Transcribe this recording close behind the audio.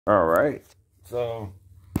All right. So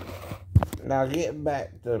now getting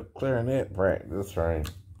back to clarinet practice, right?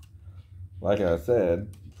 Like I said,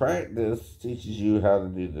 practice teaches you how to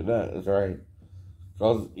do the notes, right?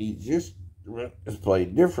 Because each instrument is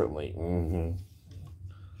played differently.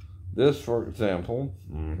 This, for example,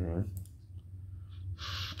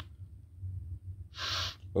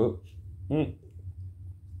 oops,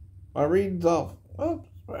 my reading's off. Oops,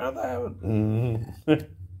 how'd that happen?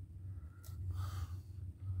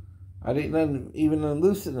 I didn't even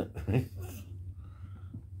unloosen it.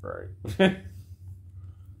 Right.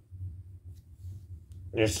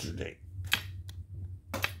 Yesterday.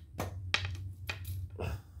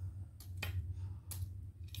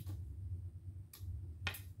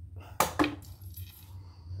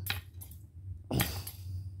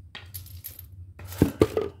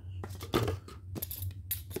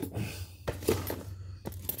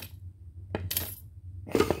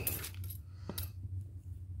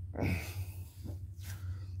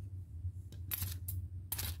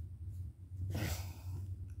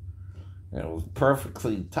 It was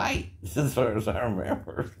perfectly tight, as far as I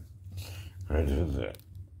remember. I did that.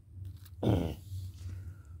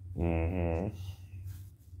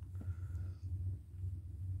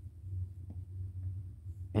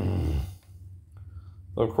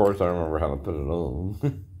 Of course, I remember how to put it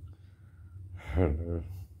on.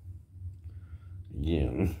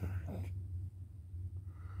 Again.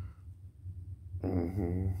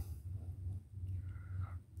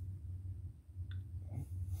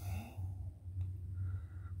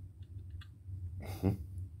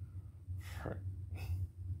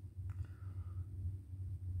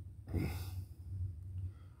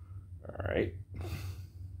 All right.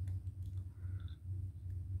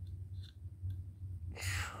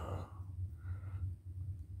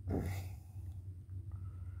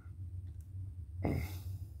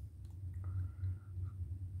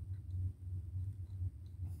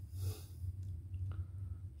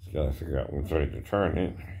 Just gotta figure out which way to turn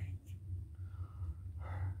it.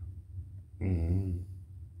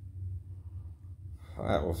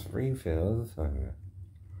 That was refills.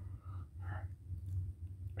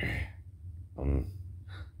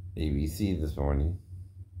 ABC this morning.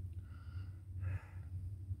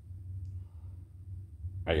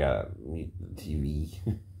 I gotta mute the TV.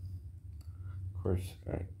 Of course,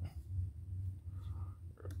 right.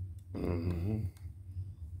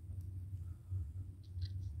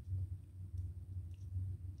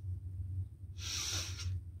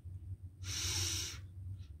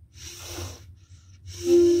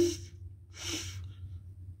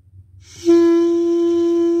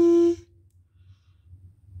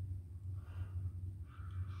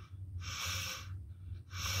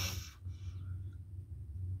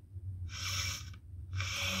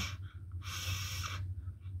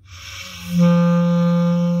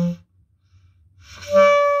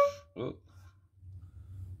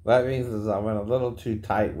 That means is I went a little too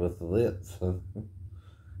tight with the lips and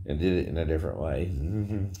did it in a different way.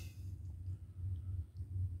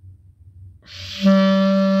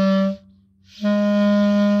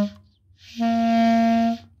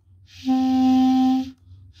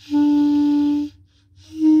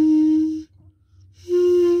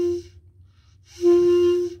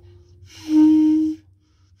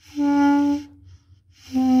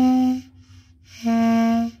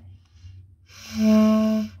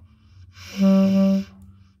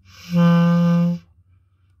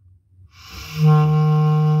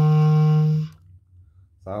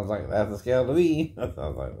 Sounds like that's a scale to me. That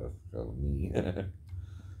sounds like that's a scale to me.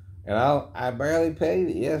 And I barely paid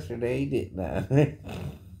it yesterday, didn't I?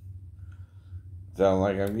 Sounds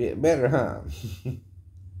like I'm getting better, huh?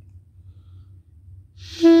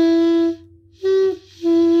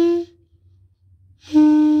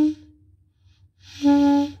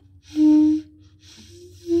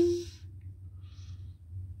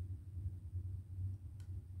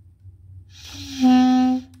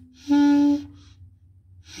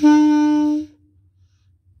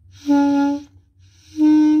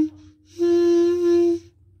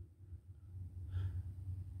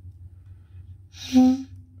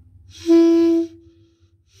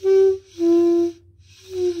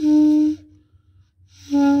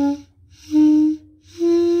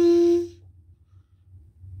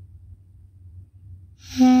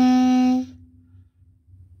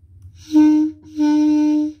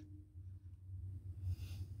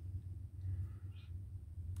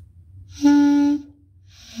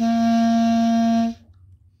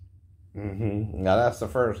 Now that's the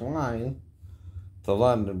first line. The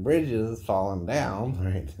London Bridge is falling down,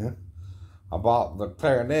 right? I bought the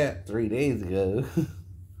clarinet 3 days ago.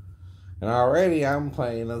 And already I'm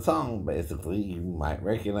playing a song, basically, you might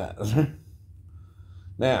recognize.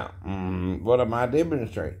 Now, what am I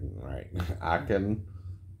demonstrating, right?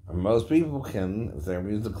 Most people can, if they're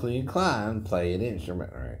musically inclined, play an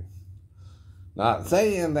instrument, right? Not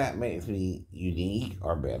saying that makes me unique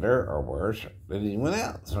or better or worse than anyone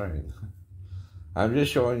else, right? I'm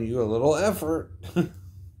just showing you a little effort, a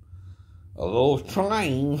little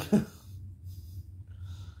trying,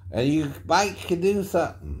 and you might can do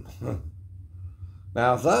something.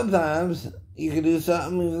 Now, sometimes you can do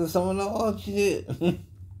something even if someone don't want you to.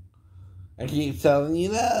 And keep telling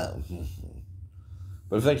you no.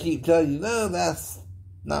 But if they keep telling you no, that's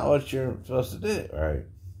not what you're supposed to do, right?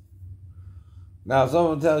 Now, if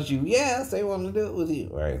someone tells you yes, they want to do it with you,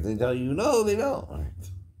 right? If they tell you no, they don't, right?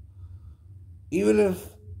 Even if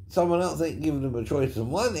someone else ain't giving them a choice in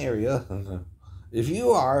one area, if you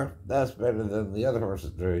are, that's better than the other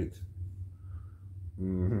person's, right?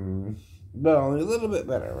 But only a little bit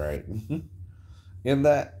better, right? In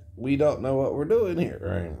that we don't know what we're doing here,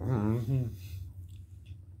 right?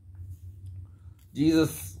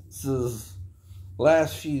 Jesus'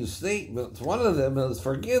 last few statements, one of them is,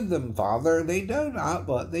 forgive them, Father, they know not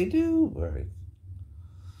what they do, right?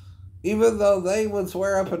 Even though they would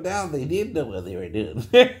swear up and down they did know what they were doing.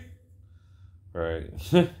 Right?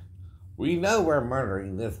 We know we're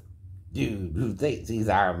murdering this dude who thinks he's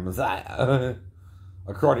our Messiah,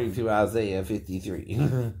 according to Isaiah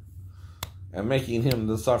 53. And making him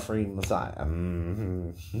the suffering Messiah.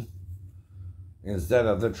 Instead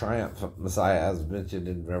of the triumphant Messiah as mentioned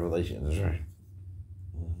in Revelation. Right?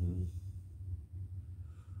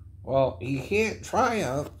 Well, you can't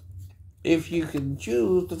triumph if you can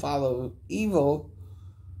choose to follow evil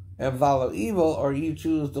and follow evil, or you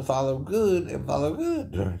choose to follow good and follow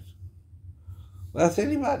good. Right? That's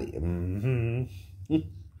anybody.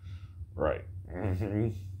 Right.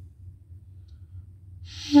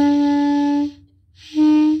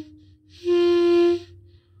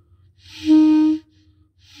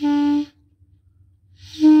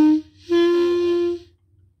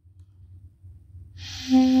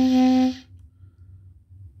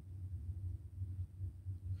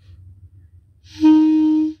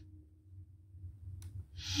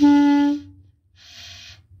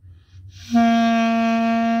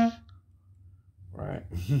 Right.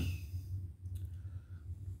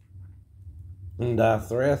 And that's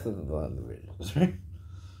the rest of the blood divisions, right?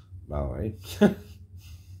 By the way.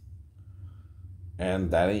 And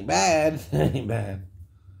that ain't bad. That ain't bad.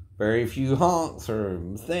 Very few honks or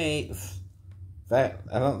mistakes. In fact,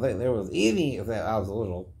 I don't think there was any of that. I was a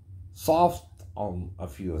little soft on a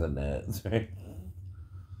few of the nuts, right?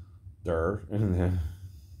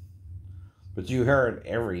 But you heard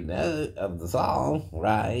every note of the song,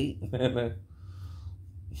 right?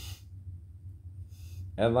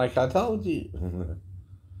 And like I told you,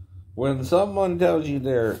 when someone tells you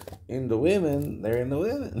they're into women, they're into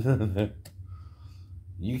women.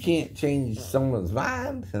 You can't change someone's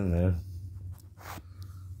mind, no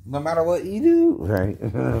matter what you do, right?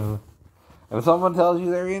 If someone tells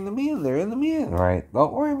you they're into men, they're into men, right?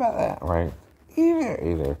 Don't worry about that, right?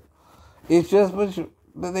 Either. It's just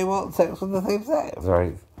that they want sex with the same sex,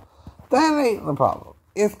 right? That ain't the problem.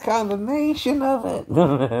 It's condemnation of it.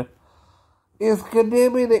 It's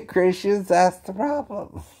condemning it, Christians. That's the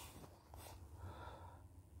problem.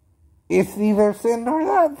 It's neither sin nor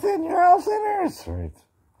not sin. You're all sinners, right?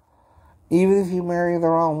 Even if you marry the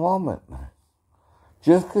wrong woman.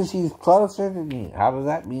 Just because she's closer to you, how does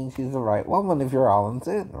that mean she's the right woman if you're all in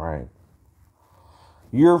sin, right?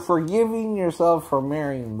 You're forgiving yourself for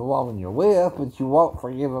marrying the woman you're with, but you won't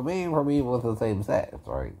forgive a man for being with the same sex,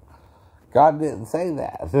 right? God didn't say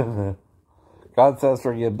that. God says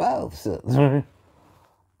forgive both sins, right?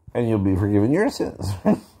 And you'll be forgiven your sins.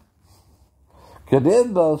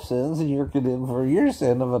 Condemn both sins, and you're condemned for your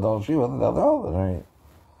sin of adultery with another woman, right?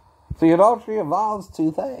 See, adultery involves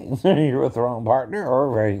two things. You're with the wrong partner, or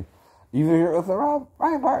right, either you're with the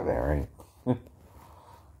right partner, right?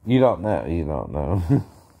 You don't know.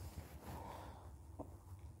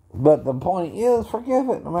 But the point is, forgive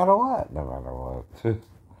it no matter what.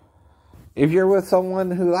 If you're with someone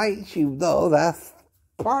who likes you, though, that's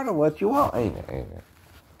part of what you want, ain't it?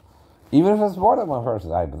 Even if it's more than one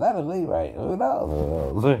person, hypothetically, right? Who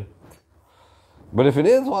knows? But if it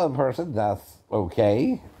is one person, that's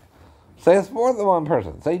okay. Say it's more than one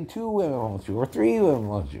person. Say 2 women want you, or 3 women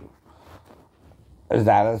want you. Is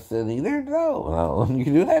that a sin either? No. You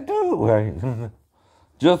can do that too, right?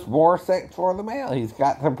 Just more sex for the male. He's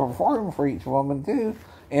got to perform for each woman too,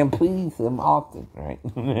 and please them often, right?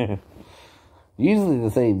 Usually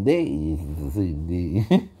the same day.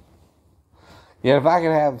 Yet if I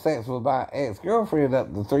could have sex with my ex-girlfriend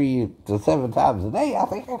up to 3 to 7 times a day, I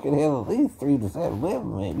think I could have at least 3 to 7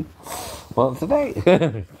 women, maybe, once a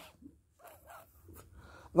day.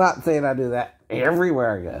 Not saying I do that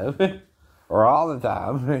everywhere I go, or all the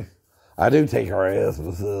time. I do take her ass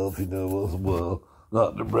myself, once in a while,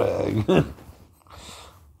 not to brag.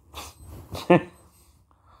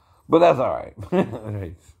 But that's alright.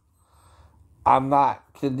 I'm not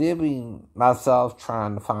condemning myself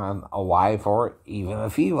trying to find a wife or even a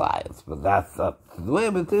few wives, but that's up to the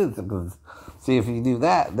women too. Because see, if you do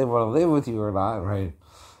that, they want to live with you or not, right?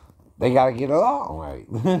 They got to get along, right?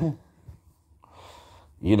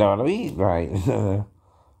 You know what I mean, right?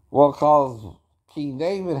 Well, because King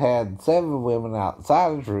David had 7 women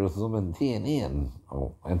outside of Jerusalem and 10 in,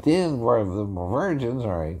 and 10 of them were virgins,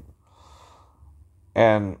 right?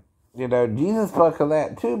 And Jesus spoke of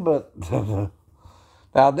that too, but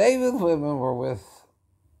now David's women were with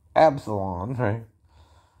Absalom, right?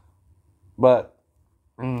 But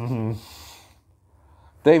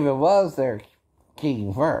David was their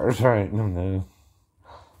king first, right?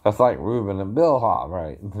 That's like Reuben and Bilhah,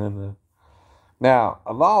 right? Now,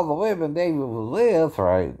 of all the women David was with,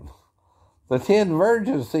 right, the 10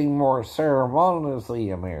 virgins seemed more ceremoniously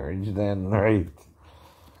a marriage than, right,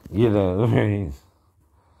 right,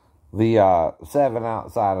 the 7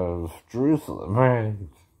 outside of Jerusalem, right?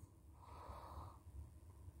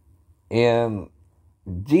 And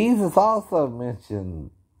Jesus also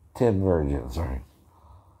mentioned 10 virgins, right?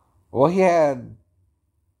 Well, he had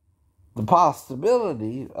the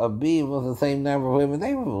possibility of being with the same number of women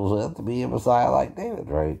David was with to be a Messiah like David,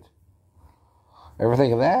 right? Ever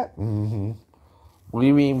think of that? Mm-hmm. What do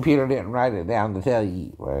you mean Peter didn't write it down to tell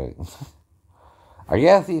you, right? I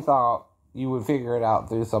guess he thought you would figure it out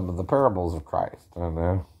through some of the parables of Christ. I don't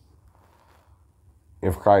know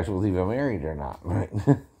if Christ was even married or not, right?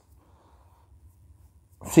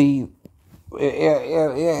 See,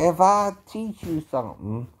 if I teach you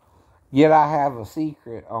something, yet I have a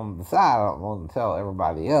secret on the side I don't want to tell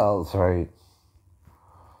everybody else, right?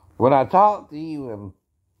 When I talk to you in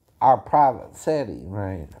our private setting,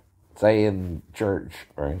 right? Say in church,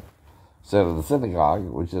 right? Instead of the synagogue,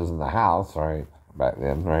 which is in the house, right? Back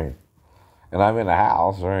then, right? And I'm in a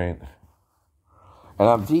house, right? And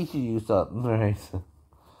I'm teaching you something, right?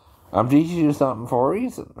 I'm teaching you something for a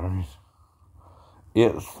reason, right?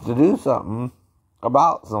 It's to do something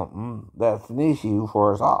about something that's an issue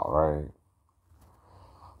for us all, right?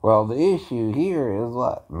 Well, the issue here is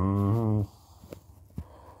what?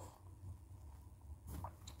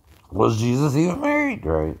 Was Jesus even married,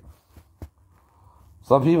 right?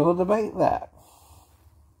 Some people debate that.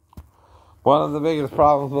 One of the biggest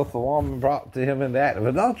problems with the woman brought to him in the act of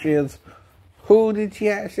adultery is, who did she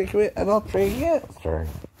actually commit adultery against, right?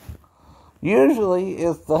 Usually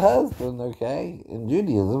it's the husband, okay, in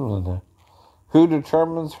Judaism, who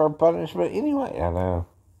determines her punishment anyway, I know.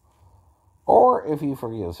 Or if he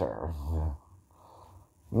forgives her.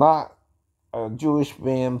 Not a Jewish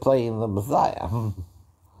man playing the Messiah.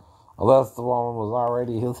 Unless the woman was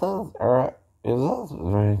already his husband, right? His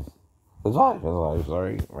wife,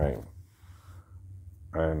 sorry, right.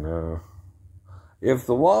 And if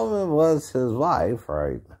the woman was his wife,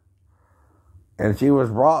 right, and she was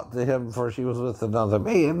brought to him before she was with another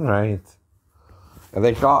man, right, and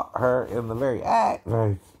they caught her in the very act,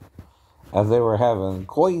 right, as they were having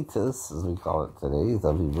coitus, as we call it today,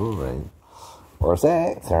 some people, right, or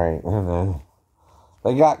sex, right, and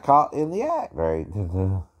they got caught in the act, right,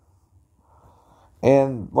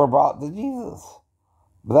 and were brought to Jesus.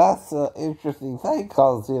 But that's an interesting thing,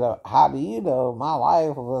 because, how do you know my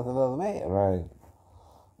wife was with another man, right?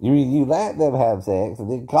 You mean you let them have sex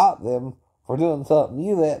and then caught them for doing something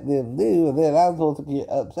you let them do, and then I'm supposed to get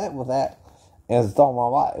upset with that and stole my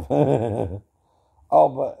wife. Oh,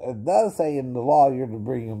 but it does say in the law you're to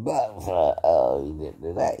bring them back. Oh, you didn't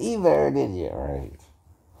do that either, did you? Right?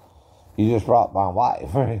 You just brought my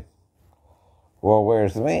wife, right? Well,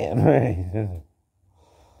 where's the man, right?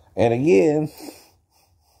 And again,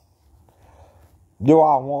 do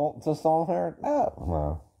I want to stone her?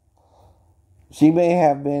 No. She may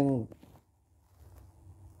have been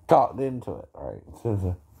talked into it, right?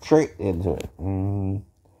 Tricked into it.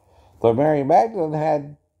 So Mary Magdalene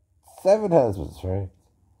had 7 husbands, right?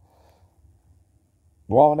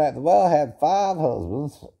 The woman at the well had 5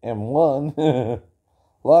 husbands and 1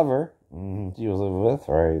 lover she was living with,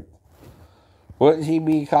 right? Wouldn't she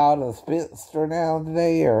be called a spinster now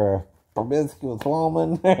today, or a promiscuous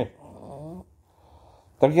woman?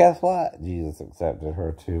 So guess what? Jesus accepted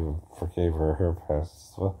her too, forgave her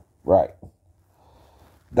past. Right.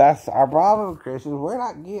 That's our problem, Christians. We're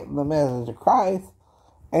not getting the message of Christ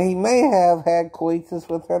And he may have had coitus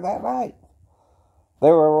with her that night. They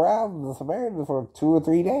were around the Samaritans for 2 or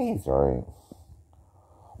 3 days, right?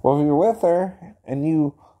 Well, if you're with her and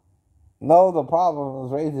you know the problem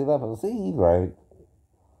is raising up a seed, right?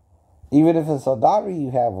 Even if it's a daughter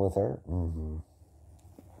you have with her,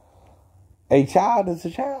 a child is a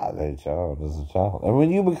child. A child is a child. And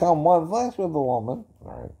when you become one flesh with a woman,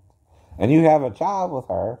 right, and you have a child with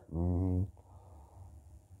her,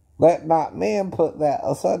 let not man put that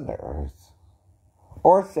asunder, right?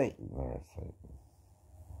 Or Satan, right?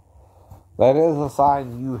 That is a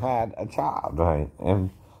sign you had a child, right,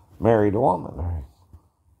 and married a woman, right?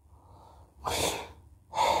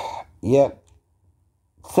 Yet,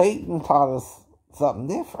 Satan taught us something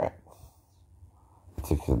different.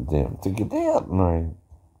 To condemn, right?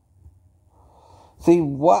 See,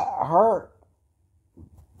 what hurt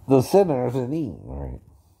the sinners in Eden, right,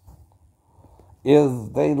 is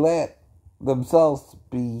they let themselves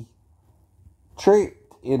be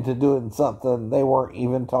tricked into doing something they weren't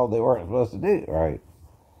even told they weren't supposed to do, right?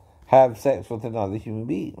 Have sex with another human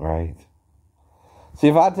being, right? See,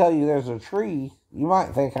 if I tell you there's a tree, you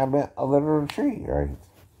might think I meant a literal tree, right?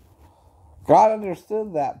 God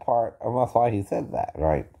understood that part, and that's why he said that,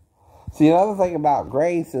 right? See, another thing about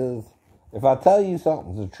grace is, if I tell you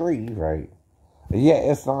something's a tree, right, and yet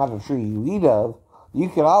it's not a tree you eat of, you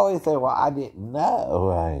can always say, well, I didn't know,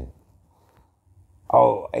 right?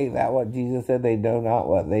 Oh, ain't that what Jesus said? They know not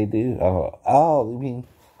what they do. Oh, you mean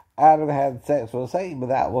Adam had sex with Satan, but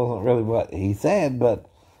that wasn't really what he said. But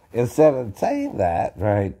instead of saying that,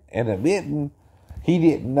 right, and admitting he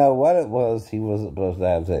didn't know what it was he wasn't supposed to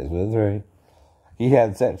have sex with, right? He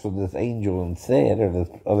had sex with this angel instead, or this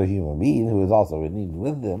other human being who was also in need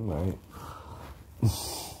with them, right?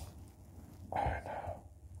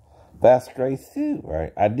 That's grace too,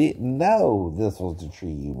 right? I didn't know this was the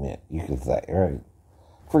tree you meant, you could say, right?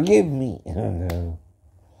 Forgive me,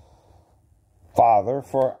 Father,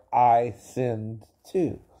 for I sinned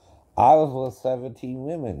too. I was with 17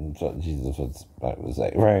 women, so Jesus would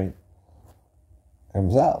say, right?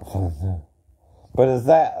 Himself. But is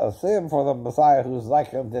that a sin for the Messiah who's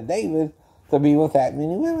like unto David to be with that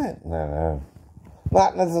many women? No.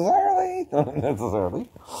 Not necessarily. Not necessarily.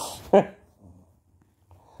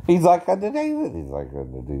 He's like unto David. He's like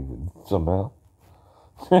unto David somehow.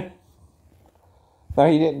 No,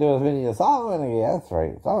 he didn't do as many as Solomon, I guess,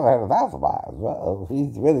 right? Solomon had 1,000 wives. Well,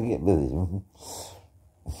 he's really getting busy.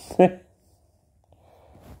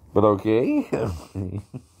 But okay.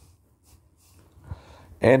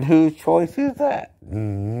 And whose choice is that?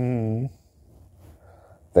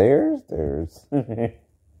 Theirs.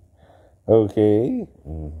 Okay.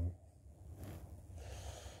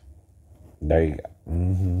 There you go.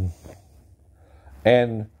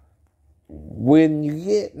 And when you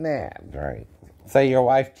get nabbed, right? Say your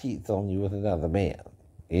wife cheats on you with another man.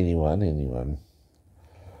 Anyone.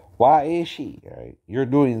 Why is she, right? You're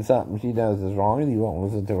doing something she knows is wrong and you won't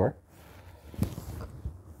listen to her.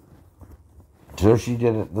 So she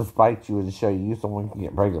did it despite you to show you someone can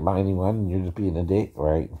get pregnant by anyone and you're just being a dick,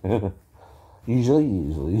 right?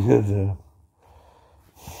 Usually.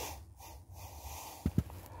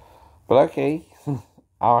 But okay,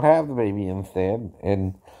 I'll have the baby instead,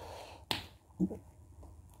 and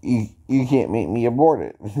you can't make me abort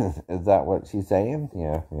it. Is that what she's saying?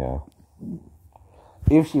 Yeah.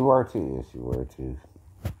 If she were to.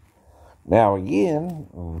 Now again,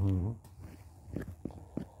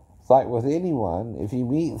 it's like with anyone, if you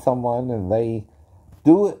meet someone and they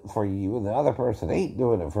do it for you and the other person ain't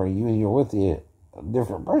doing it for you and you're with a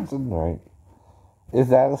different person, right? Is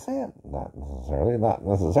that a sin? Not necessarily,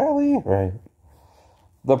 right?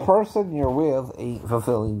 The person you're with ain't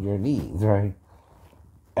fulfilling your needs, right?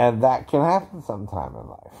 And that can happen sometime in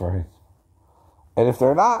life, right? And if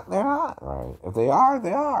they're not, they're not, right? If they are,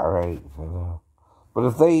 they are, right? But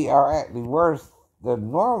if they are acting worse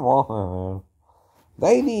than normal,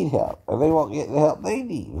 they need help. And they won't get the help they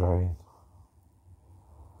need, right?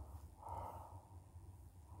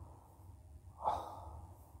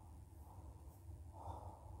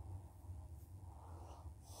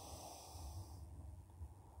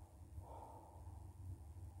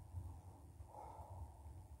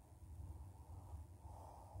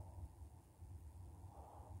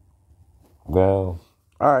 Well,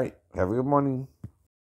 all right. Have a good morning.